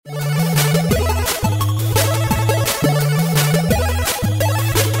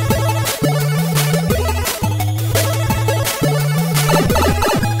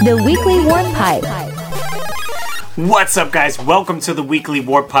The Weekly Warp Pipe. What's up, guys? Welcome to the Weekly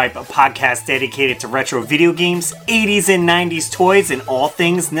Warp Pipe, a podcast dedicated to retro video games, 80s and 90s toys, and all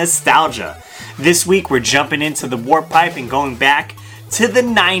things nostalgia. This week, we're jumping into the Warp Pipe and going back to the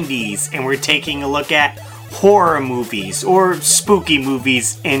 90s, and we're taking a look at horror movies or spooky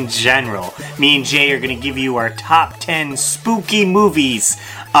movies in general. Me and Jay are going to give you our top 10 spooky movies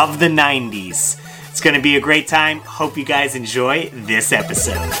of the 90s. It's going to be a great time. Hope you guys enjoy this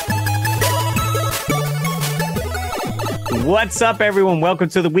episode. What's up, everyone? Welcome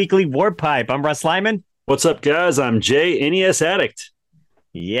to the Weekly Warp Pipe. I'm Russ Lyman. What's up, guys? I'm Jay, NES Addict.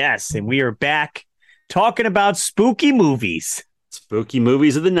 Yes, and we are back talking about spooky movies. Spooky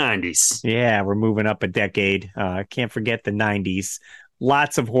movies of the 90s. Yeah, we're moving up a decade. Can't forget the 90s.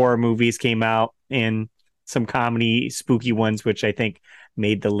 Lots of horror movies came out and some comedy, spooky ones, which I think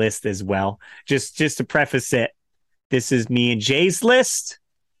made the list as well. Just to preface it, this is me and Jay's list.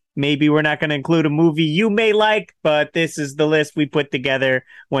 Maybe we're not going to include a movie you may like, but this is the list we put together,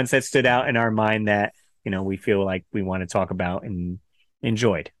 ones that stood out in our mind that, you know, we feel like we want to talk about and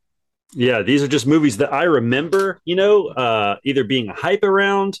enjoyed. Yeah, these are just movies that I remember, either being a hype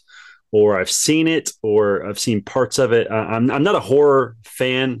around, or I've seen it, or I've seen parts of it. I'm not a horror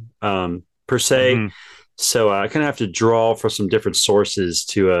fan per se, so I kind of have to draw from some different sources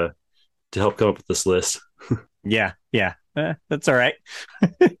to help come up with this list. Yeah. That's all right.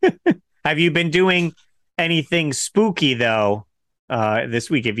 Have you been doing anything spooky, though, this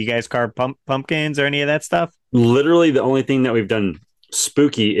week? Have you guys carved pumpkins or any of that stuff? Literally, the only thing that we've done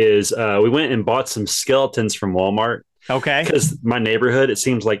spooky is we went and bought some skeletons from Walmart. Okay. Because my neighborhood, it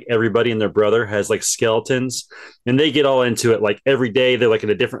seems like everybody and their brother has like skeletons, and they get all into it. Like every day, they're like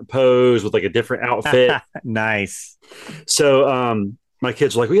in a different pose with like a different outfit. Nice. So my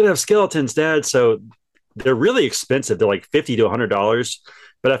kids were like, "We gotta have skeletons, Dad." So they're really expensive. They're like $50 to $100.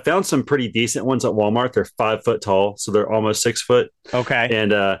 But I found some pretty decent ones at Walmart. They're 5 foot tall, so they're almost 6 foot. Okay.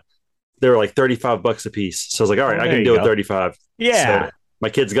 And they were like $35 a piece. So I was like, all right, I can do it 35. Yeah. So my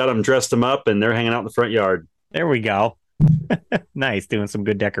kids got them, dressed them up, and they're hanging out in the front yard. There we go. Nice, doing some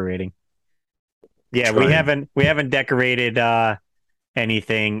good decorating. Yeah, Trying. we haven't decorated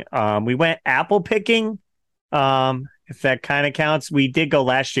anything. We went apple picking. If that kind of counts. We did go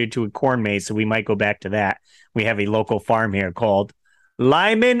last year to a corn maze, so we might go back to that. We have a local farm here called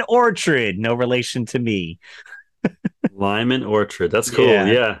Lyman Orchard. No relation to me. Lyman Orchard. That's cool.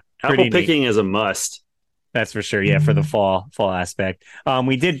 Yeah. Apple picking is a must. That's for sure. Yeah, for the fall aspect.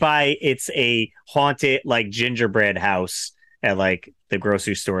 We did buy, it's a haunted like gingerbread house at like the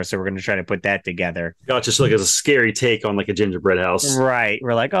grocery store, so we're going to try to put that together. Gotcha. So like as a scary take on like a gingerbread house. Right.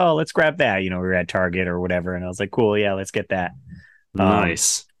 We're like, oh, let's grab that. We were at Target or whatever, and I was like, cool, yeah, let's get that.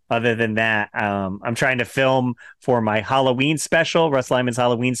 Nice. Other than that, I'm trying to film for my Halloween special, Russ Lyman's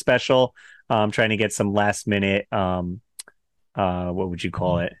Halloween special. I'm trying to get some last minute, what would you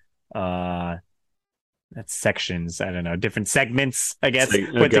call it? That's sections. I don't know, different segments, I guess,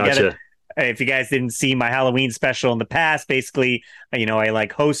 put together. If you guys didn't see my Halloween special in the past, basically, I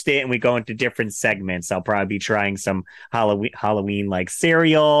like host it and we go into different segments. I'll probably be trying some Halloween like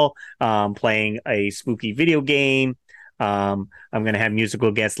cereal, playing a spooky video game. I'm going to have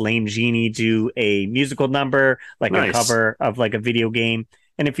musical guest Lame Genie do a musical number, like a cover of like a video game,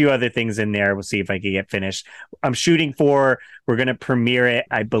 and a few other things in there. We'll see if I can get finished. We're going to premiere it,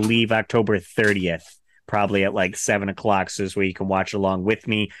 I believe, October 30th. Probably at like 7:00, so this way you can watch along with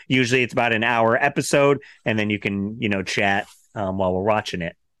me. Usually it's about an hour episode, and then you can, chat while we're watching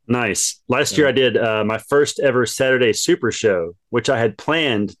it. Nice. Last year I did my first ever Saturday Super Show, which I had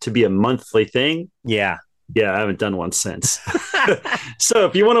planned to be a monthly thing. Yeah, I haven't done one since. So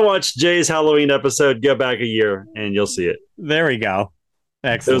if you want to watch Jay's Halloween episode, go back a year and you'll see it. There we go.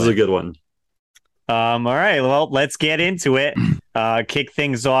 Excellent. It was a good one. All right. Well, let's get into it. Kick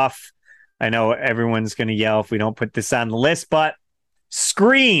things off. I know everyone's going to yell if we don't put this on the list, but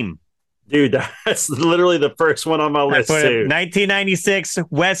Scream. Dude, that's literally the first one on my list, too. 1996,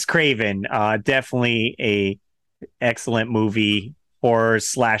 Wes Craven. Definitely a excellent movie, horror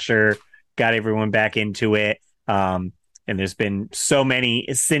slasher, got everyone back into it. And there's been so many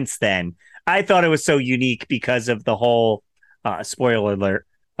since then. I thought it was so unique because of the whole, spoiler alert,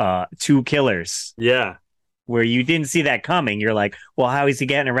 two killers. Yeah. Where you didn't see that coming. You're like, well, how is he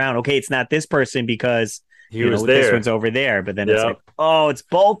getting around? Okay, it's not this person because he was there. This one's over there. But then it's like, oh, it's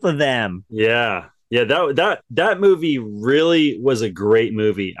both of them. Yeah. That movie really was a great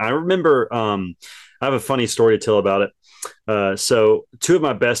movie. I remember I have a funny story to tell about it. So two of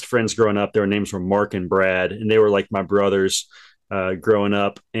my best friends growing up, their names were Mark and Brad, and they were like my brothers growing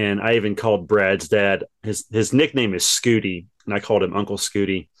up. And I even called Brad's dad. His nickname is Scooty. and I called him Uncle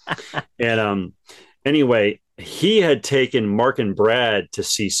Scooty. And anyway, he had taken Mark and Brad to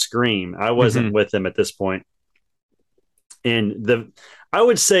see Scream. I wasn't with them at this point. And I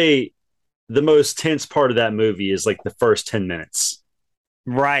would say the most tense part of that movie is like the first 10 minutes.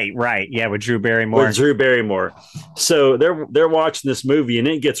 Right. Yeah, with Drew Barrymore. So they're watching this movie and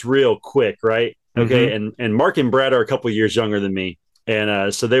it gets real quick, right? Okay. And Mark and Brad are a couple years younger than me.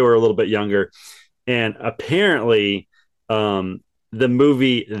 And so they were a little bit younger. And apparently the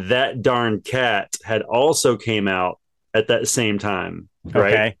movie That Darn Cat had also came out at that same time.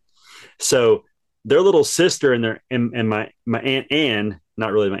 Right. Okay. So their little sister and my Aunt Anne,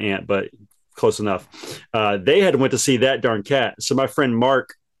 not really my aunt, but close enough. They had went to see That Darn Cat. So my friend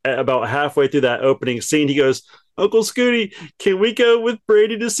Mark, about halfway through that opening scene, he goes, Uncle Scooty, can we go with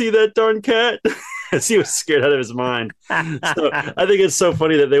Brady to see That Darn Cat? As he was scared out of his mind. So I think it's so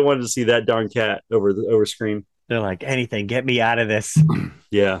funny that they wanted to see That Darn Cat over Scream. They're like, anything, get me out of this.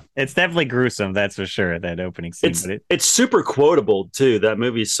 Yeah. It's definitely gruesome, that's for sure, that opening scene. It's super quotable, too. That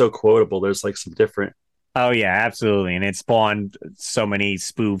movie is so quotable. There's like some different... Oh, yeah, absolutely. And it spawned so many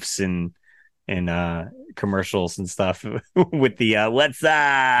spoofs and commercials and stuff with the what's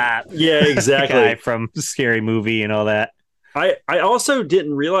up? Yeah, exactly. Guy from Scary Movie and all that. I also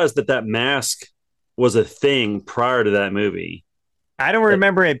didn't realize that mask was a thing prior to that movie. I don't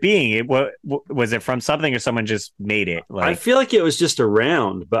remember it being. It was it from something or someone just made it? Like, I feel like it was just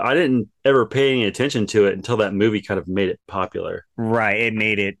around, but I didn't ever pay any attention to it until that movie kind of made it popular. Right, it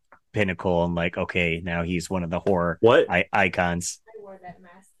made it pinnacle and like, okay, now he's one of the horror icons. I wore that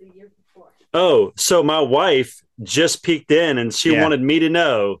mask the year before. Oh, so my wife just peeked in and she wanted me to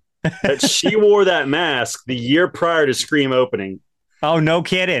know that she wore that mask the year prior to Scream opening. Oh, no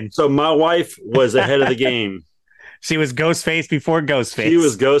kidding. So my wife was ahead of the game. She was Ghostface before Ghostface. She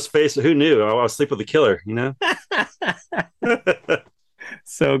was Ghostface. Who knew? I was sleep with the killer, you know?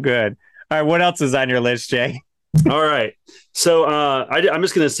 So good. All right, what else is on your list, Jay? All right. So I'm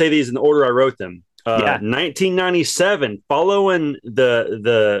just going to say these in the order I wrote them. 1997, following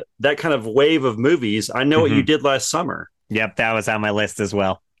that kind of wave of movies, I Know What You Did Last Summer. Yep, that was on my list as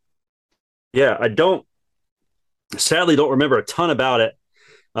well. Yeah, sadly don't remember a ton about it.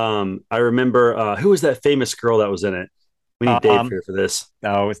 I remember who was that famous girl that was in it? We need Dave here for this.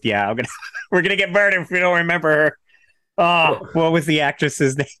 Oh yeah, we're gonna get murdered if we don't remember her. Oh, what was the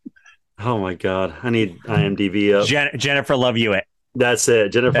actress's name? Oh my god, I need IMDb up. Jennifer Love Hewitt. That's it,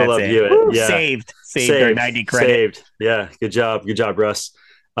 Jennifer Love Hewitt. Woo, yeah, saved her 90 credit. Saved. Yeah, good job, Russ.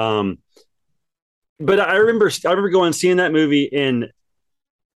 But I remember going and seeing that movie and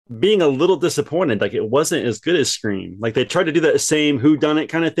being a little disappointed. Like it wasn't as good as Scream. Like they tried to do that same whodunit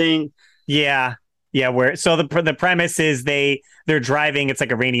kind of thing. Yeah. Where so the premise is they're driving. It's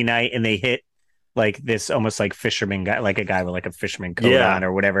like a rainy night, and they hit like this almost like fisherman guy, like a guy with like a fisherman coat on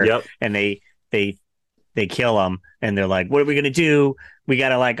or whatever. Yep. And they kill him, and they're like, "What are we gonna do? We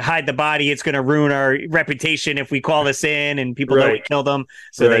gotta like hide the body. It's gonna ruin our reputation if we call this in, and people know we killed him."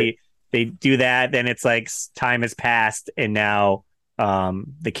 So they do that. Then it's like time has passed, and now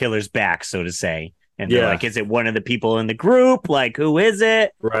the killer's back, so to say. And they're like, is it one of the people in the group? Like, who is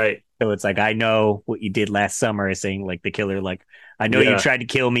it? Right. So it's like, I know what you did last summer, is saying like the killer, like, I know you tried to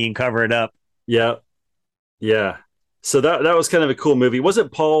kill me and cover it up. Yeah. Yeah. So that was kind of a cool movie.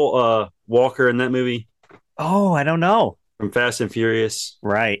 Wasn't Paul Walker in that movie? Oh, I don't know. From Fast and Furious.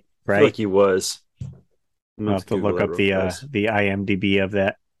 Right. I feel like he was. I'll have to look up the IMDb of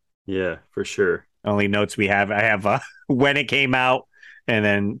that. Yeah, for sure. Only notes we have. I have when it came out, and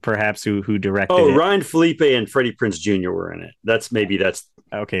then perhaps who directed it. Oh, Ryan Felipe and Freddie Prinze Jr. were in it. That's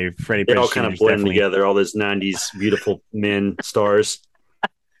okay. Freddie Prinze Jr. They all kind of blend together. All those 90s beautiful men stars.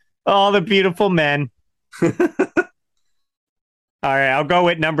 All the beautiful men. All right, I'll go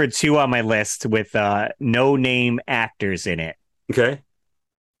with number 2 on my list with no name actors in it. Okay.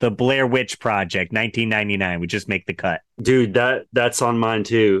 The Blair Witch Project, 1999. We just make the cut. Dude, that's on mine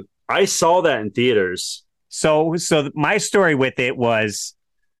too. I saw that in theaters. So my story with it was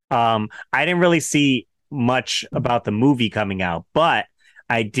I didn't really see much about the movie coming out, but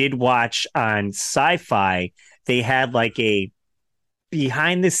I did watch on Sci-Fi. They had like a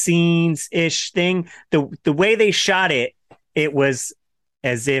behind the scenes ish thing. The way they shot it, it was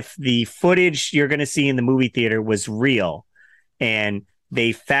as if the footage you're going to see in the movie theater was real, and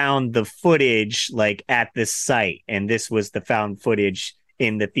they found the footage like at this site, and this was the found footage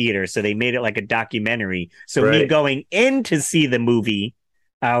in the theater. So they made it like a documentary. So me going in to see the movie,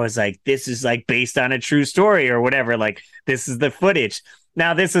 I was like, this is like based on a true story or whatever. Like, this is the footage.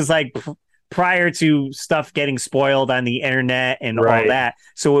 Now, this is like prior to stuff getting spoiled on the internet and all that.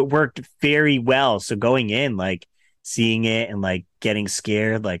 So it worked very well. So going in, like, seeing it and like getting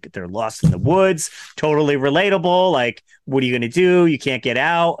scared, like they're lost in the woods, totally relatable. Like, what are you gonna do? You can't get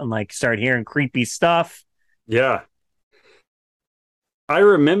out, and like start hearing creepy stuff. Yeah. I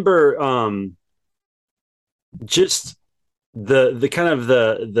remember just the kind of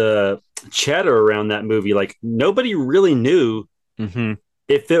the chatter around that movie. Like nobody really knew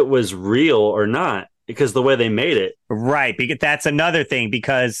if it was real or not because the way they made it. Right, because that's another thing,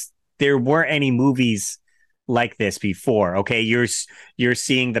 because there weren't any movies like this before. Okay, you're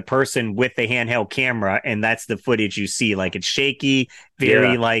seeing the person with the handheld camera, and that's the footage you see. Like it's shaky,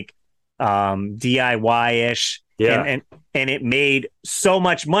 very like DIY-ish. Yeah. And it made so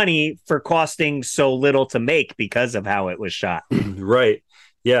much money for costing so little to make because of how it was shot. Right.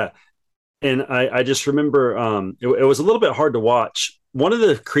 Yeah. And I just remember it was a little bit hard to watch. One of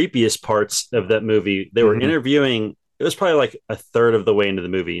the creepiest parts of that movie, they were interviewing, it was probably like a third of the way into the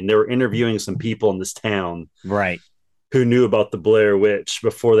movie, and they were interviewing some people in this town. Right. Who knew about the Blair Witch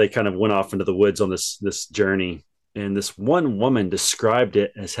before they kind of went off into the woods on this journey. And this one woman described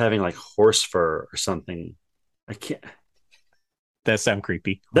it as having like horse fur or something. I can't. That sounds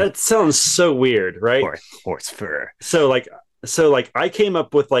creepy. That sounds so weird, right? Horse fur. So like I came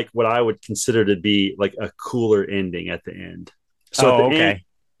up with like what I would consider to be like a cooler ending at the end. So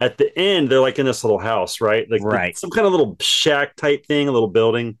at the end, they're like in this little house, right? Like some kind of little shack type thing, a little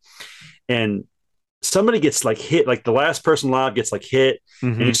building, and somebody gets like hit. Like the last person alive gets like hit,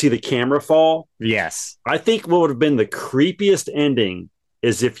 and you see the camera fall. Yes, I think what would have been the creepiest ending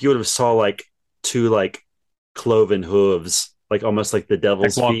is if you would have saw like two like cloven hooves, like almost like the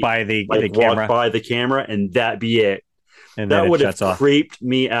devil's like walk feet, by the walk camera. by the camera, and that be it. And that would have creeped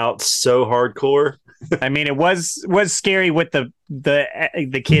me out so hardcore. I mean, it was scary with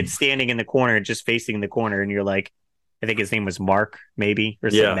the kid standing in the corner, just facing the corner, and you're like, I think his name was Mark, maybe, or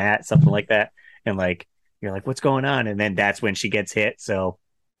Matt, something like that, and like you're like, what's going on? And then that's when she gets hit. So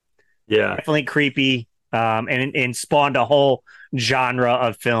yeah, definitely creepy. And spawned a whole genre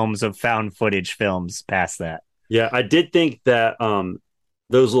of films, of found footage films past that. Yeah, I did think that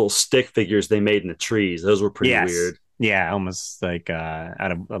those little stick figures they made in the trees, those were pretty weird. Yeah, almost like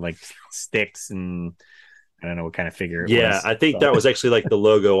out of like sticks, and I don't know what kind of figure it was. Yeah, I think that was actually like the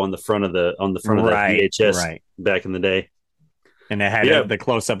logo on the front of the VHS back in the day. And it had the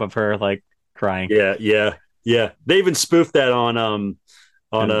close up of her like crying. Yeah. They even spoofed that on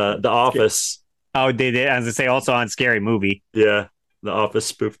The Office. Oh, they did. As I say, also on Scary Movie. Yeah, The Office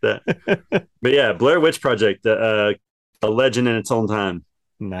spoofed that. But yeah, Blair Witch Project, a legend in its own time.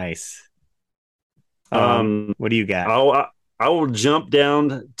 Nice. What do you got? I will jump down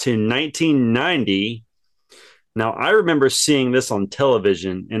to 1990. Now, I remember seeing this on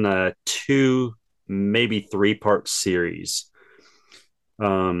television in a 2, maybe 3-part series.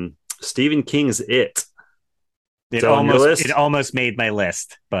 Stephen King's It. It almost made my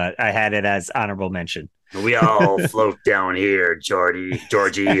list, but I had it as honorable mention. We all float down here, Georgie.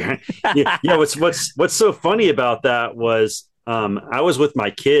 Yeah. What's so funny about that was I was with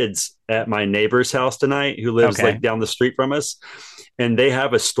my kids at my neighbor's house tonight, who lives like down the street from us, and they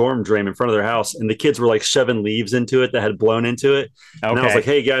have a storm drain in front of their house, and the kids were like shoving leaves into it that had blown into it. And I was like,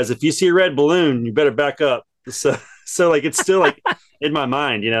 hey guys, if you see a red balloon, you better back up. So like it's still like in my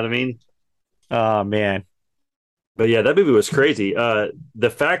mind, you know what I mean? Oh man. But yeah, that movie was crazy. The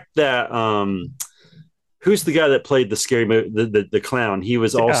fact that who's the guy that played the scary movie, the clown? He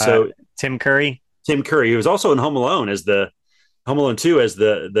was also Tim Curry. Tim Curry. He was also in Home Alone as Home Alone 2 as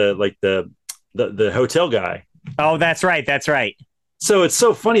the hotel guy. Oh, that's right. So it's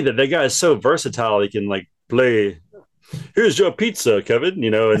so funny that guy is so versatile. He can like play, here's your pizza, Kevin,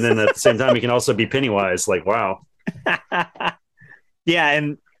 you know, and then at the same time he can also be Pennywise. Like, wow. Yeah,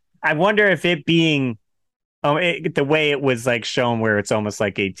 and I wonder if it being the way it was like shown, where it's almost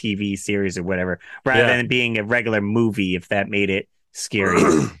like a TV series or whatever, rather than being a regular movie, if that made it scary.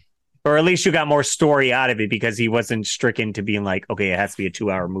 Or at least you got more story out of it, because he wasn't stricken to being like, okay, it has to be a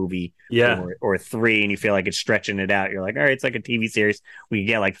 2-hour movie or 3, and you feel like it's stretching it out. You're like, all right, it's like a TV series. We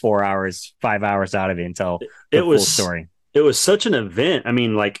get like 4 hours, 5 hours out of it until the full story. It was such an event. I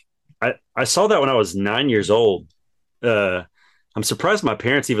mean, like I saw that when I was 9 years old. I'm surprised my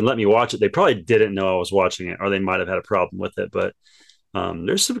parents even let me watch it. They probably didn't know I was watching it, or they might have had a problem with it. But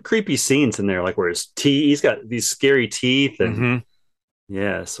there's some creepy scenes in there, like where he's got these scary teeth and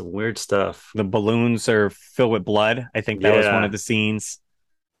yeah, some weird stuff. The balloons are filled with blood. I think that was one of the scenes.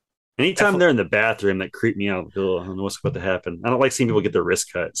 Anytime they're in the bathroom, that creeped me out. I don't know what's about to happen. I don't like seeing people get their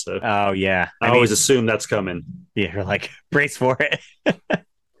wrist cut. So I always assume that's coming. Yeah, you're like, brace for it.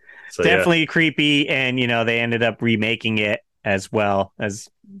 So, definitely creepy. And, you know, they ended up remaking it as well, as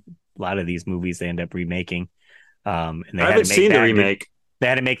a lot of these movies they end up remaking. And they I haven't seen the remake. They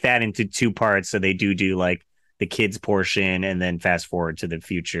had to make that into 2 parts, so they do like the kids portion and then fast forward to the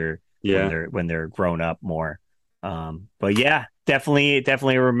future when they're grown up more. But yeah,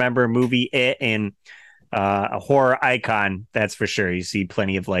 definitely remember movie It, and a horror icon, that's for sure. You see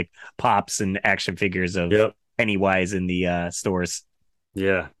plenty of like pops and action figures of Pennywise in the stores.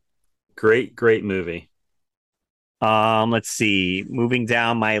 Yeah, great movie. Let's see. Moving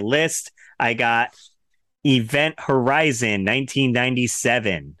down my list, I got Event Horizon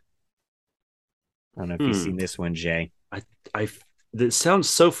 1997. I don't know if you've seen this one, Jay. It sounds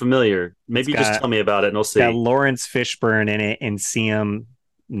so familiar. Maybe just tell me about it and I'll see. Got Lawrence Fishburne in it and Siam,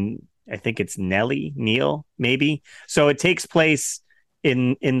 I think it's Neil, maybe. So it takes place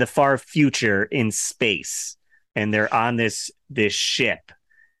in the far future in space, and they're on this ship,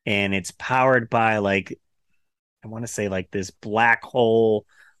 and it's powered by like, I want to say like this black hole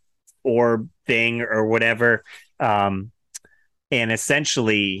orb thing or whatever. And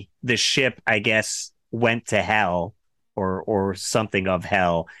essentially the ship, I guess, went to hell or something of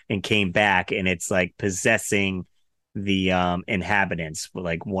hell and came back, and it's like possessing the inhabitants,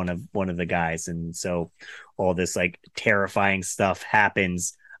 like one of the guys. And so all this like terrifying stuff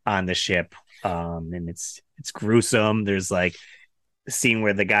happens on the ship. And it's gruesome. There's like a scene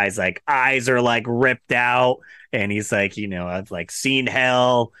where the guy's like eyes are like ripped out, and he's like, I've like seen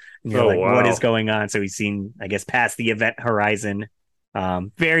hell. And you're wow. What is going on? So he's seen, I guess, past the event horizon.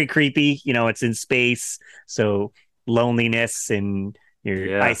 Very creepy. It's in space, so loneliness, and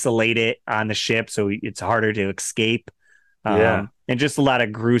you're isolated on the ship, so it's harder to escape. And just a lot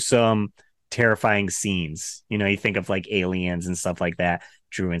of gruesome, terrifying scenes. You think of like Aliens and stuff like that.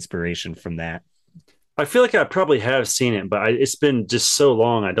 Drew inspiration from that. I feel like I probably have seen it, but it's been just so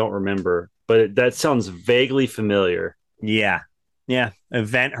long I don't remember. But that sounds vaguely familiar. Yeah.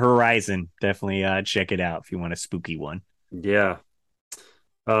 Event Horizon. Definitely check it out if you want a spooky one. Yeah.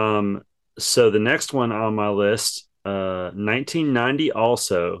 So the next one on my list, 1990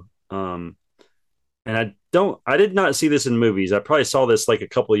 also. And I did not see this in movies. I probably saw this like a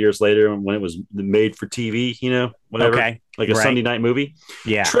couple of years later when it was made for TV, whatever. Okay. Like a Sunday night movie.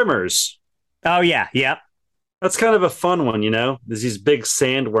 Yeah. Trimmers. Oh yeah. Yep. That's kind of a fun one, There's these big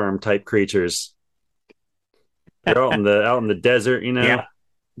sandworm type creatures. They're out in the desert, Yeah.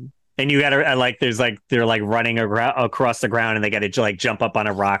 And you gotta like, there's like they're like running across the ground, and they gotta like jump up on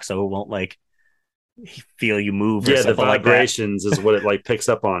a rock so it won't like feel you move. Or the vibrations is what it like picks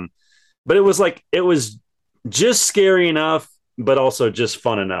up on. But it was just scary enough, but also just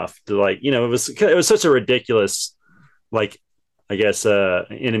fun enough to like, it was such a ridiculous, like, I guess,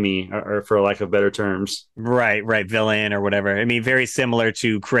 enemy, or for lack of better terms. Right. Villain or whatever. I mean, very similar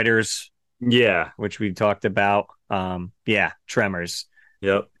to Critters. Yeah. Which we've talked about. Tremors.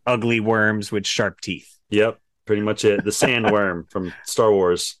 Yep. Ugly worms with sharp teeth. Yep. Pretty much it. The sandworm from Star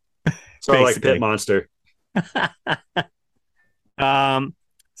Wars. Like pit monster.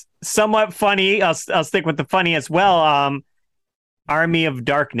 Somewhat funny. I'll stick with the funny as well. Army of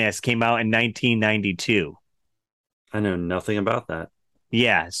Darkness came out in 1992. I know nothing about that.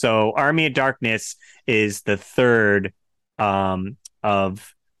 Yeah, so Army of Darkness is the third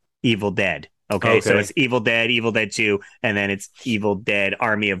of Evil Dead. Okay, so it's Evil Dead 2, and then it's Evil Dead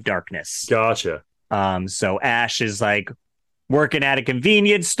Army of Darkness. Gotcha. So Ash is like working at a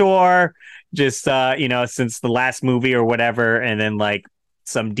convenience store, just since the last movie or whatever, and then like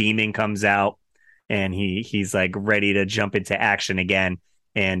some demon comes out, and he's like ready to jump into action again,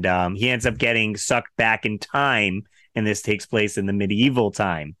 and he ends up getting sucked back in time, and this takes place in the medieval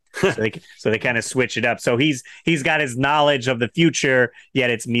time. So they kind of switch it up. So he's got his knowledge of the future, yet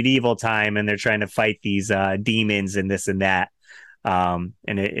it's medieval time, and they're trying to fight these demons and this and that. And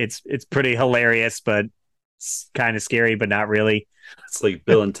it's pretty hilarious, but it's kind of scary, but not really. It's like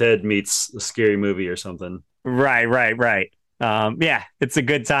Bill and Ted meets a scary movie or something. Right. It's a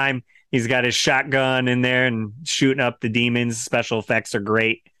good time. He's got his shotgun in there and shooting up the demons. Special effects are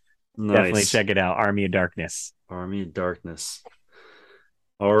great. Nice. Definitely check it out. Army of Darkness.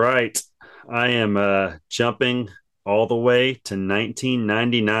 All right. I am jumping all the way to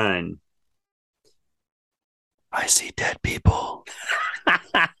 1999. I see dead people.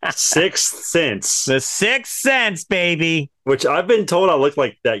 Sixth Sense. The Sixth Sense, baby. Which I've been told I look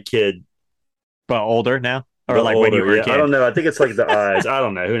like that kid. But older now? Or like older, when you were a kid? I don't know. I think it's like the eyes. I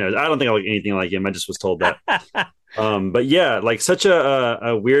don't know. Who knows? I don't think I look anything like him. I just was told that. But yeah, like such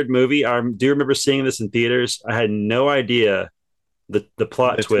a weird movie. I do remember seeing this in theaters. I had no idea the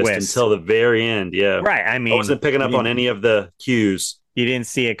plot twist until the very end. Yeah. Right. I mean, I wasn't picking up on any of the cues. You didn't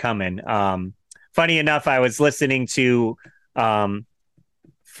see it coming. Funny enough, I was listening to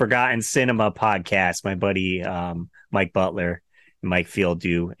for Forgotten Cinema podcast. My buddy Mike Butler and Mike Field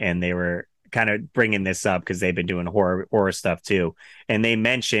do, and they were kind of bringing this up because they've been doing horror stuff too, and they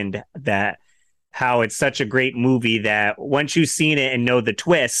mentioned that how it's such a great movie that once you've seen it and know the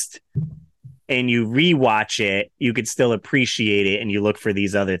twist and you rewatch it, you could still appreciate it and you look for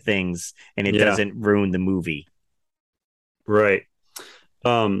these other things and it doesn't ruin the movie. Right.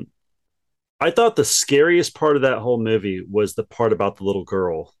 I thought the scariest part of that whole movie was the part about the little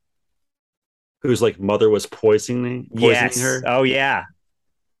girl whose like mother was poisoning her. Oh yeah.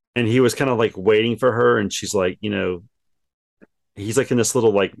 And he was kind of like waiting for her, and she's like, he's like in this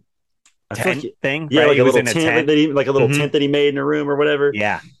little like tent thing. Yeah, right? like a little tent that he like a little tent that he made in a room or whatever.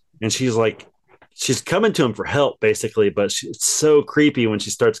 Yeah. And she's coming to him for help basically, but it's so creepy when she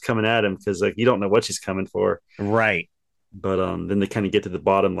starts coming at him because like you don't know what she's coming for. Right. But then they kind of get to the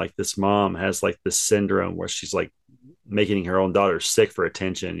bottom, like this mom has like this syndrome where she's like making her own daughter sick for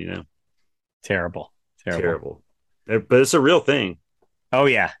attention, Terrible. But it's a real thing. Oh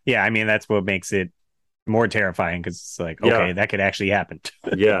yeah. I mean, that's what makes it more terrifying because it's like, okay, that could actually happen.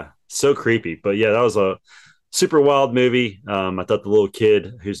 Yeah, so creepy. But yeah, that was a super wild movie. I thought the little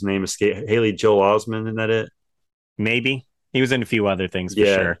kid whose name escaped, Haley Joel Osment, isn't that it? Maybe he was in a few other things for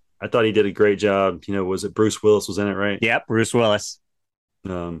sure. I thought he did a great job. Was it Bruce Willis was in it, right? Yep, Bruce Willis.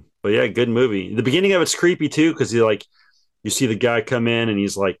 But yeah, good movie. The beginning of it's creepy too because you see the guy come in and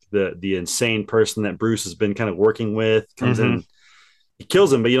he's like the insane person that Bruce has been kind of working with comes in, he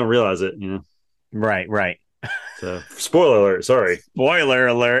kills him, but you don't realize it, Right. So spoiler alert. Sorry. Spoiler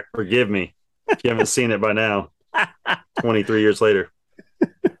alert. Forgive me if you haven't seen it by now. 23 years later.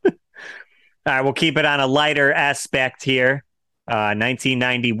 All right, we'll keep it on a lighter aspect here.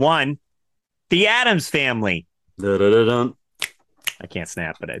 1991, The Addams Family. Dun. I can't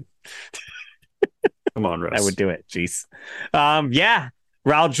snap, but come on, Russ. I would do it. Jeez.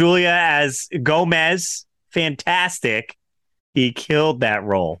 Raul Julia as Gomez, fantastic. He killed that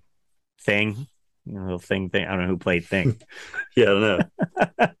role. Thing. Little thing. I don't know who played Thing. Yeah, I don't know.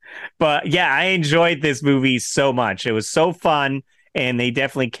 But yeah, I enjoyed this movie so much. It was so fun, and they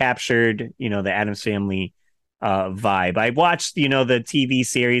definitely captured, the Addams Family vibe. I watched, the TV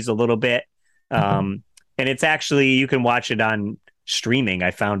series a little bit, and it's actually, you can watch it on streaming. I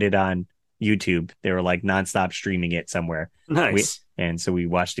found it on YouTube. They were like nonstop streaming it somewhere. Nice. And so we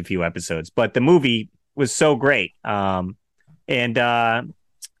watched a few episodes, but the movie was so great.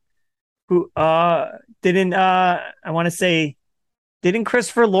 Didn't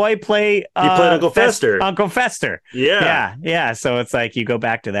Christopher Lloyd play? He played Uncle Fester. Uncle Fester. Yeah. So it's like you go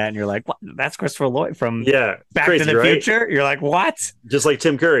back to that and you're like, what? That's Christopher Lloyd from Back to the Future. You're like, what? Just like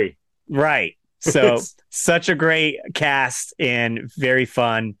Tim Curry. Right. So such a great cast and very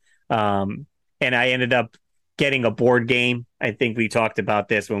fun. And I ended up getting a board game. I think we talked about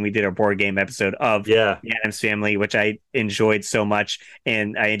this when we did our board game episode of The Addams Family, which I enjoyed so much.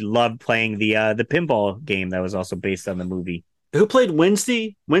 And I loved playing the pinball game that was also based on the movie. Who played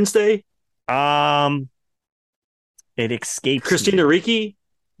Wednesday? It escapes Christina Ricci?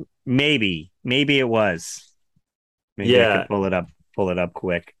 Maybe it was. Maybe I could pull it up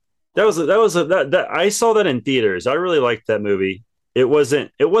quick. That I saw that in theaters. I really liked that movie. It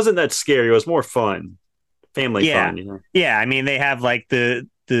wasn't that scary. It was more fun. Family fun, Yeah, I mean they have like it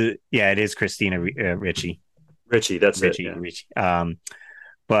is Christina Ricci. That's Ricci.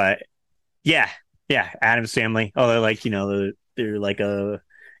 But Addams Family. Oh, they're like, they're like a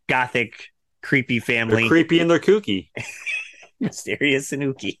gothic, creepy family. They're creepy and they're kooky. Mysterious and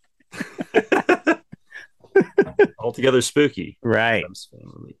ooky. Altogether spooky. Right.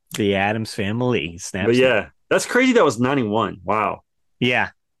 The Addams Family. But yeah, that's crazy. That was 91. Wow. Yeah.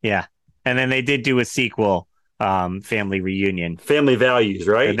 And then they did do a sequel, Family Reunion. Family Values,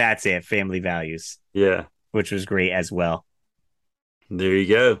 right? And that's it. Family Values. Yeah. Which was great as well. There you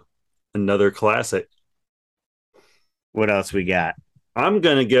go. Another classic. What else we got? I'm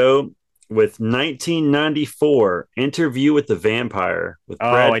going to go with 1994 Interview with the Vampire with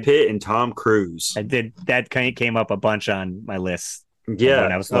Brad Pitt and Tom Cruise. I did. That kind of came up a bunch on my list. Yeah.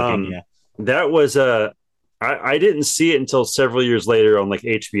 When I was looking. That was I didn't see it until several years later on like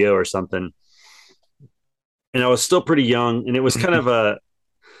HBO or something. And I was still pretty young, and it was kind of a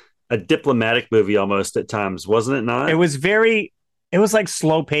diplomatic movie almost at times, wasn't it not? It was like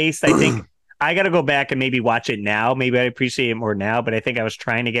slow paced. I think I got to go back and maybe watch it now. Maybe I appreciate it more now, but I think I was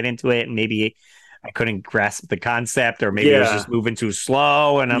trying to get into it and maybe I couldn't grasp the concept, or maybe it was just moving too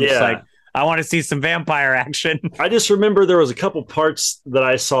slow. And I'm just like, I want to see some vampire action. I just remember there was a couple parts that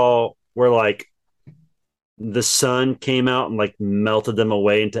I saw where like the sun came out and like melted them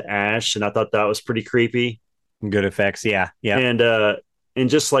away into ash. And I thought that was pretty creepy. Good effects. Yeah. And and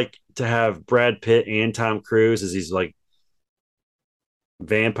just like to have Brad Pitt and Tom Cruise as these like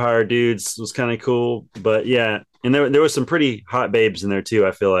vampire dudes was kind of cool. But yeah, and there was some pretty hot babes in there too.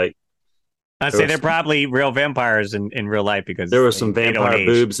 I feel like I'd say they're probably real vampires in real life because there was some vampire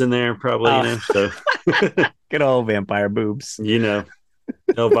boobs in there, probably. You know, so good old vampire boobs. You know,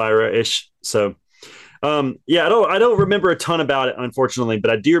 Elvira-ish. So, yeah, I don't remember a ton about it, unfortunately, but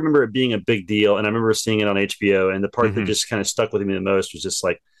I do remember it being a big deal, and I remember seeing it on HBO. And the part that just kind of stuck with me the most was just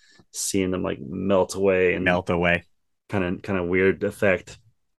like seeing them like melt away, kind of weird effect.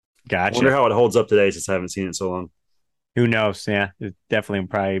 Gotcha. I wonder how it holds up today since I haven't seen it so long. Who knows? Yeah, it's definitely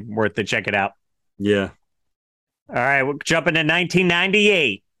probably worth to check it out. Yeah. All right, we're jumping to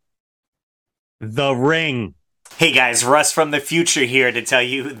 1998. The Ring. Hey guys, Russ from the future here to tell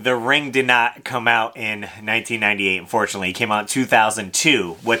you The Ring did not come out in 1998, unfortunately. It came out in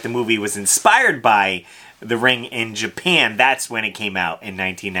 2002. What the movie was inspired by, The Ring in Japan, that's when it came out in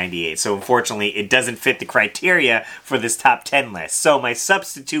 1998. So unfortunately, it doesn't fit the criteria for this top 10 list. So my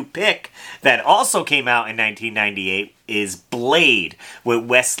substitute pick that also came out in 1998 is Blade with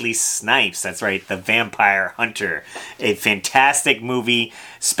Wesley Snipes. That's right, the vampire hunter. A fantastic movie,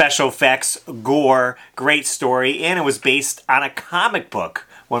 special effects, gore, great story, and it was based on a comic book.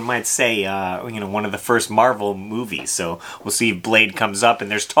 One might say, one of the first Marvel movies. So we'll see if Blade comes up, and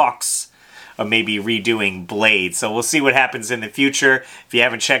there's talks of maybe redoing Blade. So we'll see what happens in the future. If you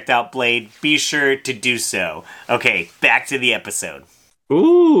haven't checked out Blade, be sure to do so. Okay, back to the episode.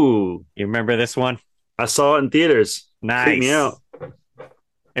 Ooh. You remember this one? I saw it in theaters. Nice. Freaked me out.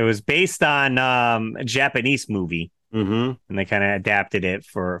 It was based on a Japanese movie. Mm-hmm. And they kind of adapted it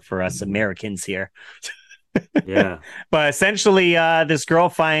for us Americans here. Yeah. But essentially, this girl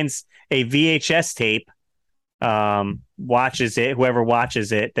finds a VHS tape, watches it, whoever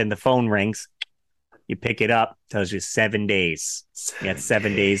watches it, then the phone rings. You pick it up, tells you 7 days. You got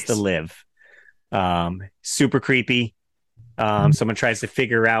 7 days to live. Super creepy. Someone tries to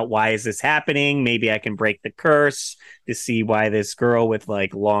figure out why is this happening. Maybe I can break the curse to see why this girl with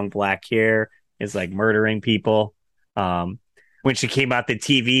like long black hair is like murdering people. When she came out the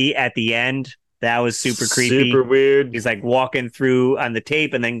TV at the end, that was super creepy. Super weird. He's like walking through on the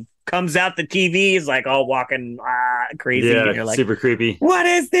tape and then comes out the TV. He's like all walking crazy. Yeah, and you're like, super creepy. What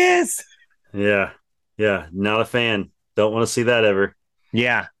is this? Yeah. Yeah. Not a fan. Don't want to see that ever.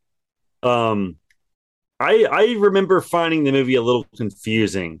 Yeah. I remember finding the movie a little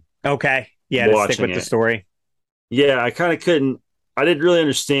confusing. Okay. Yeah, to stick with the story. Yeah, I kind of couldn't. I didn't really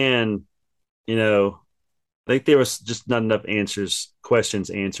understand, I think there was just not enough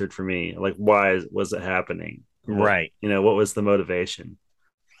questions answered for me. Like, why was it happening? Right. What was the motivation?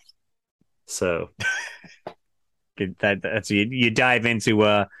 So that's you dive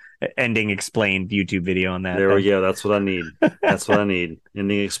into ending explained YouTube video on that. There we go. That's what I need. That's what I need.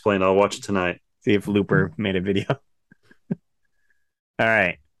 Ending explained. I'll watch it tonight. See if Looper made a video. All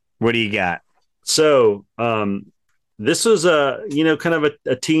right. What do you got? So, this was kind of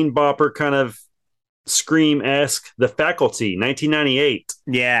a teen bopper kind of Scream-esque. The Faculty, 1998.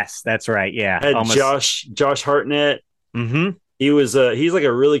 Yes, that's right. Yeah. Had Josh Hartnett. Mm-hmm. He's like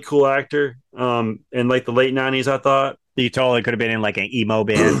a really cool actor. In like the late 90s, I thought. He totally could have been in like an emo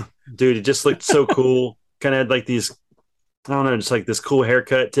band. Dude, he just looked so cool. Kind of had like these, I don't know, just like this cool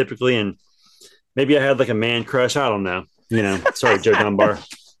haircut typically. And maybe I had like a man crush. I don't know. Sorry, Joe Dunbar.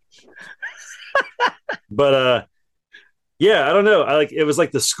 But yeah, I don't know. It was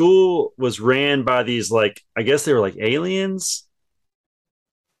like the school was ran by these like, I guess they were like aliens.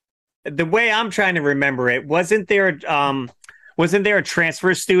 The way I'm trying to remember it, wasn't there a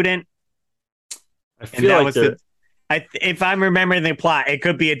transfer student? I feel like if I'm remembering the plot, it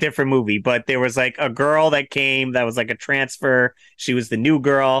could be a different movie, but there was like a girl that came that was like a transfer. She was the new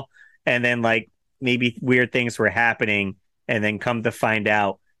girl, and then like maybe weird things were happening, and then come to find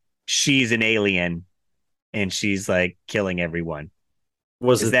out she's an alien and she's like killing everyone.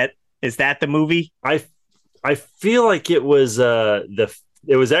 Is that the movie? I feel like it was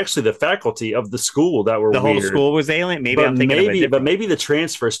it was actually the faculty of the school that were the weird. Whole school was alien. Maybe I'm thinking but maybe the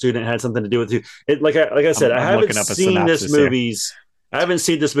transfer student had something to do with it. Like I said, I haven't seen this movies. I haven't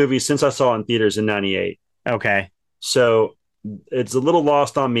seen this movie since I saw it in theaters in '98. Okay, so it's a little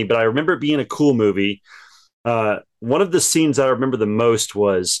lost on me, but I remember it being a cool movie. One of the scenes I remember the most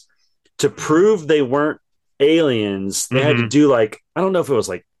was to prove they weren't aliens. They had to do like, I don't know if it was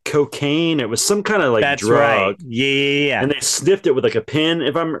like cocaine. It was some kind of like drug. Right. Yeah. And they sniffed it with like a pen,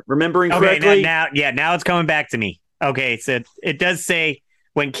 if I'm remembering correctly. Now it's coming back to me. Okay, so it does say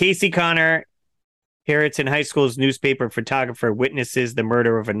when Casey Connor, Harriton High School's newspaper photographer, witnesses the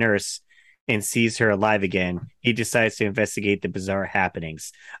murder of a nurse, and sees her alive again, he decides to investigate the bizarre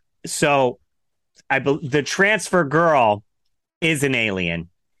happenings. So, the transfer girl is an alien.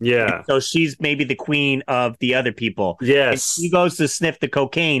 Yeah. So she's maybe the queen of the other people. Yes. And she goes to sniff the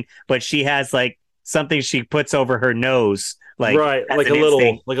cocaine, but she has like something she puts over her nose, like right, like a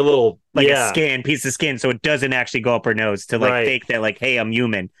little, a skin piece of skin, so it doesn't actually go up her nose to like fake that, like, hey, I'm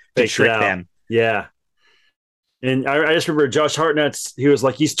human, to trick them. Yeah. And I just remember Josh Hartnett's. He was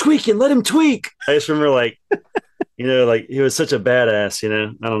like, he's tweaking, let him tweak. I just remember, like, like he was such a badass.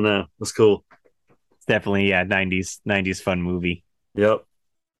 I don't know, it was cool. It's definitely 90s fun movie. Yep.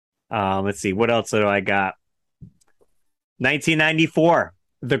 Let's see, what else do I got? 1994,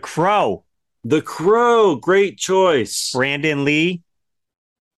 The Crow. The Crow, great choice. Brandon Lee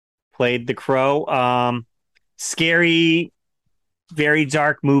played The Crow. Scary, very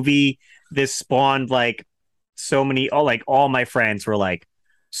dark movie. This spawned like so many. All my friends were like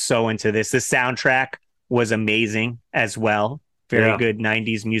so into this. The soundtrack was amazing as well. Very good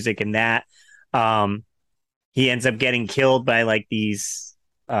 90s music in that. He ends up getting killed by like these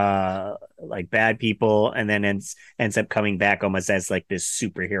like bad people, and then ends up coming back almost as like this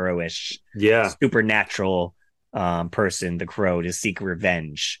superhero-ish, supernatural person, the Crow, to seek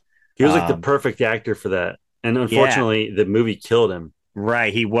revenge. He was like the perfect actor for that, and unfortunately the movie killed him.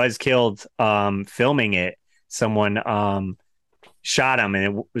 Right, he was killed filming it. Someone shot him, and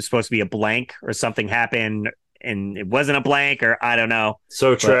it was supposed to be a blank, or something happened and it wasn't a blank, or I don't know.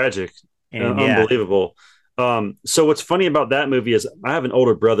 So tragic and unbelievable. So what's funny about that movie is I have an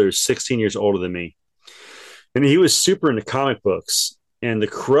older brother who's 16 years older than me, and he was super into comic books. And The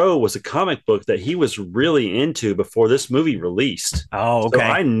Crow was a comic book that he was really into before this movie released. Oh, okay. So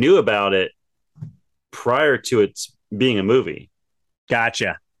I knew about it prior to it being a movie.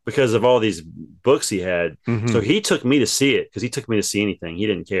 Gotcha. Because of all these books he had. Mm-hmm. So he took me to see it, because he took me to see anything. He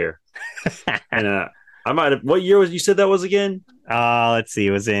didn't care. And I might have, what year was you said that was again? Let's see.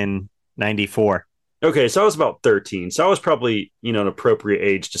 It was in 94. Okay, so I was about 13. So I was probably, an appropriate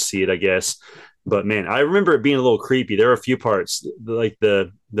age to see it, I guess. But man, I remember it being a little creepy. There were a few parts, like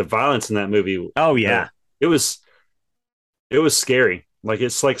the violence in that movie. Oh yeah, it was scary. Like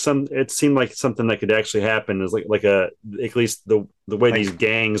it seemed like something that could actually happen. Is like at least the way these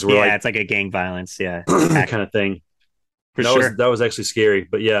gangs were. Yeah, it's like a gang violence, kind of thing. For sure, that was actually scary.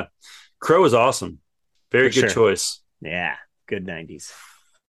 But yeah, Crow was awesome. Very good choice. Yeah, good 90s.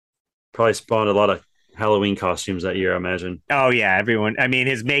 Probably spawned a lot of Halloween costumes that year, I imagine. Oh yeah, everyone. I mean,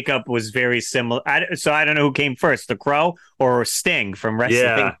 his makeup was very similar. So I don't know who came first, the Crow or Sting from wrestling.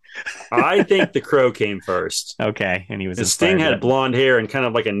 Yeah, I think the Crow came first. Okay, and he was. And Sting had blonde hair and kind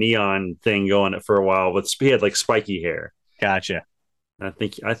of like a neon thing going for a while, but he had like spiky hair. Gotcha. I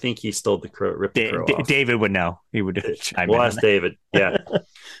think he stole the Crow, ripped the Crow off. David would know. He would. We'll ask David. Yeah.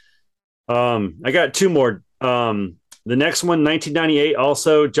 I got two more. The next one, 1998,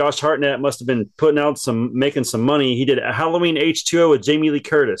 also, Josh Hartnett must have been making some money. He did a Halloween H2O with Jamie Lee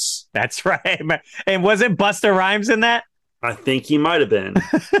Curtis. That's right. And wasn't Busta Rhymes in that? I think he might have been.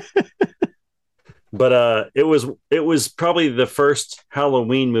 But it was probably the first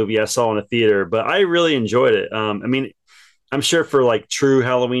Halloween movie I saw in a theater, but I really enjoyed it. I mean, I'm sure for like true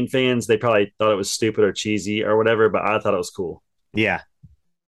Halloween fans, they probably thought it was stupid or cheesy or whatever, but I thought it was cool. Yeah.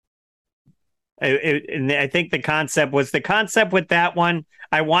 And I think the concept with that one,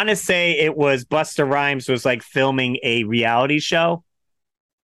 I want to say it was Busta Rhymes was like filming a reality show.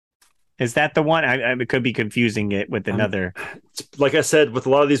 Is that the one? I could be confusing it with another. Like I said, with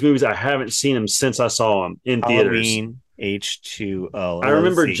a lot of these movies, I haven't seen them since I saw them in Halloween theaters. H2O. I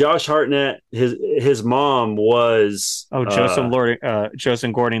remember Josh Hartnett. His mom was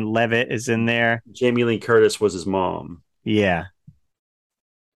Joseph Gordon-Levitt is in there. Jamie Lee Curtis was his mom. Yeah.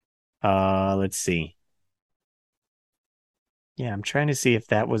 Let's see. Yeah, I'm trying to see if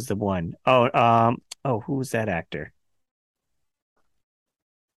that was the one. Who was that actor?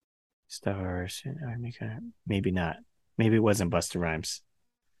 Stars. Maybe not. Maybe it wasn't Busta Rhymes.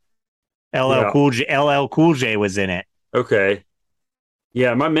 LL Cool J was in it. Okay.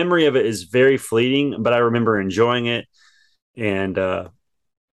 Yeah, my memory of it is very fleeting, but I remember enjoying it, and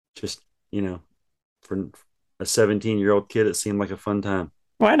just for a 17-year-old kid, it seemed like a fun time.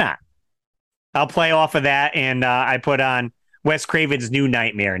 Why not? I'll play off of that, and I put on Wes Craven's New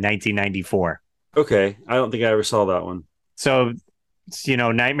Nightmare, 1994. Okay, I don't think I ever saw that one. So,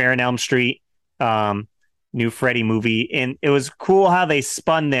 Nightmare on Elm Street, new Freddy movie, and it was cool how they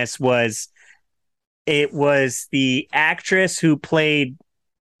spun this. It was the actress who played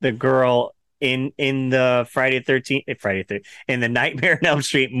the girl in the in the Nightmare on Elm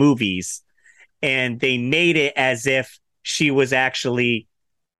Street movies, and they made it as if she was actually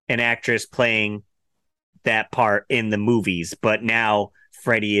an actress playing that part in the movies, but now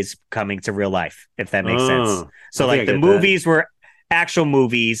Freddy is coming to real life, if that makes sense. So like the movies were actual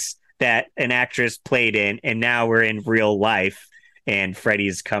movies that an actress played in, and now we're in real life and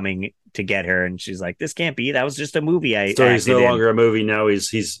Freddy's coming to get her, and she's like, this can't be, that was just a movie. So he's no longer a movie now.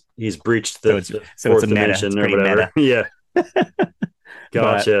 He's breached the fourth dimension or whatever. Yeah.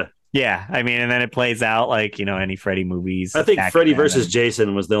 Gotcha. Yeah, I mean, and then it plays out like, any Freddy movies. I think Freddy versus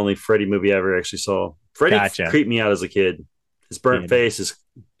Jason was the only Freddy movie I ever actually saw. Freddy creeped me out as a kid. His burnt face, his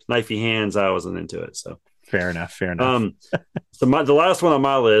knifey hands, I wasn't into it. So fair enough. So the last one on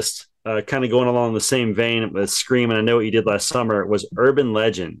my list, kind of going along the same vein with Scream, and I know what you did last summer, was Urban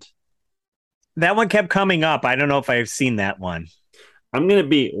Legend. That one kept coming up. I don't know if I've seen that one. I'm going to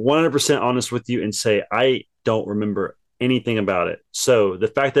be 100% honest with you and say I don't remember anything about it. So the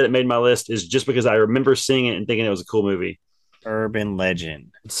fact that it made my list is just because I remember seeing it and thinking it was a cool movie. Urban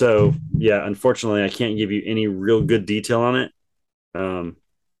Legend. So yeah, unfortunately, I can't give you any real good detail on it.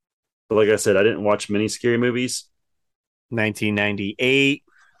 But like I said, I didn't watch many scary movies. 1998.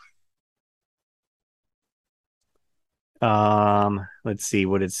 Let's see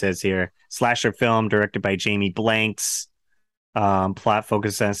what it says here. Slasher film directed by Jamie Blanks. Plot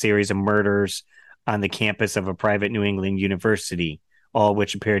focused on a series of murders on the campus of a private New England university, all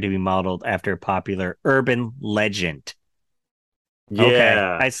which appear to be modeled after a popular urban legend. Yeah. Okay.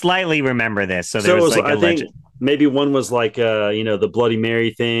 I slightly remember this. So there was like a legend. Maybe one was like, the Bloody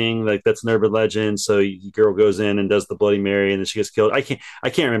Mary thing. Like that's an urban legend. So the girl goes in and does the Bloody Mary and then she gets killed. I can't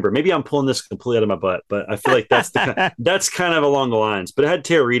remember. Maybe I'm pulling this completely out of my butt, but I feel like that's that's kind of along the lines. But it had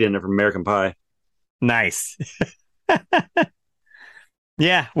Tara Reid in it from American Pie. Nice.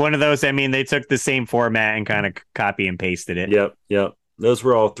 Yeah, one of those. I mean, they took the same format and kind of copy and pasted it. Yep. Those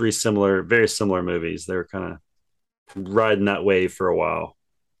were all three very similar movies. They were kind of riding that wave for a while.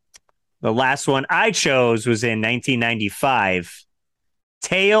 The last one I chose was in 1995.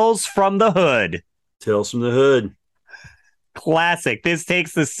 Tales from the Hood. Tales from the Hood. Classic. This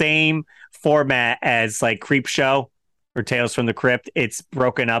takes the same format as like Creepshow or Tales from the Crypt. It's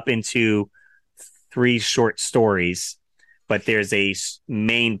broken up into 3 short stories, but there's a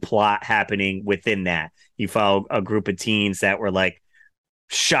main plot happening within that. You follow a group of teens that were like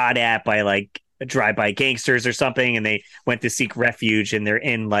shot at by like drive-by gangsters or something, and they went to seek refuge, and they're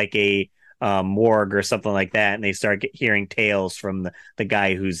in like a morgue or something like that, and they start hearing tales from the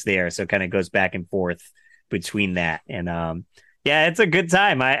guy who's there. So it kind of goes back and forth between that. And yeah, it's a good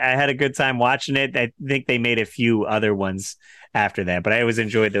time. I had a good time watching it. I think they made a few other ones after that, but I always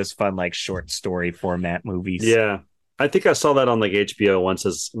enjoyed those fun like short story format movies. Yeah, I think I saw that on like HBO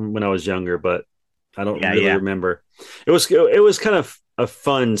once when I was younger, but I don't really remember. It was kind of a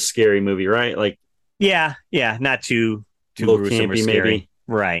fun, scary movie, right? Like, yeah, not too gruesome or scary, maybe.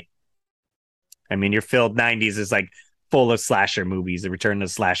 Right. I mean, your filled 90s is like full of slasher movies. The return to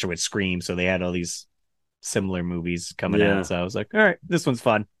slasher with Scream, so they had all these similar movies coming out. So I was like, all right, this one's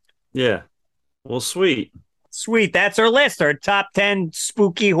fun. Yeah. Well, sweet. That's our list. Our top 10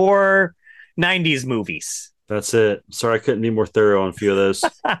 spooky horror 90s movies. That's it. Sorry, I couldn't be more thorough on a few of those.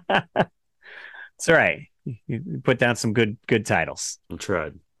 It's all right. You put down some good titles. I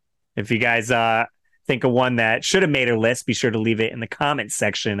tried. If you guys think of one that should have made our list, be sure to leave it in the comments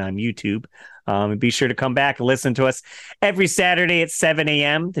section on YouTube. And be sure to come back and listen to us every Saturday at 7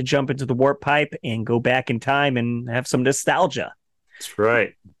 a.m. to jump into the warp pipe and go back in time and have some nostalgia. That's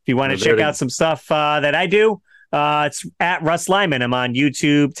right. If you want to check out some stuff that I do, it's at Russ Lyman. I'm on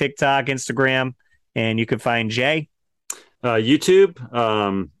YouTube, TikTok, Instagram, and you can find Jay. YouTube.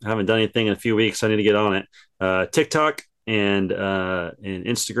 I haven't done anything in a few weeks. So I need to get on it. TikTok and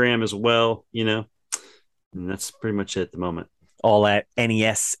Instagram as well, and that's pretty much it at the moment. All at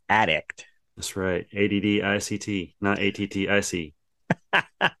NES Addict. That's right. ADDICT, not ATTIC.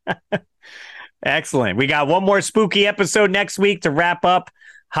 Excellent. We got one more spooky episode next week to wrap up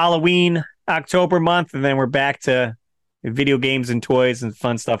Halloween October month, and then we're back to video games and toys and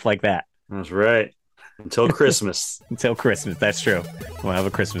fun stuff like that. That's right. Until Christmas. Until Christmas. That's true. We'll have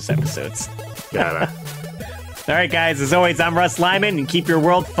a Christmas episodes. Gotta. All right, guys. As always, I'm Russ Lyman, and keep your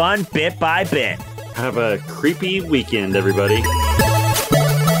world fun bit by bit. Have a creepy weekend, everybody.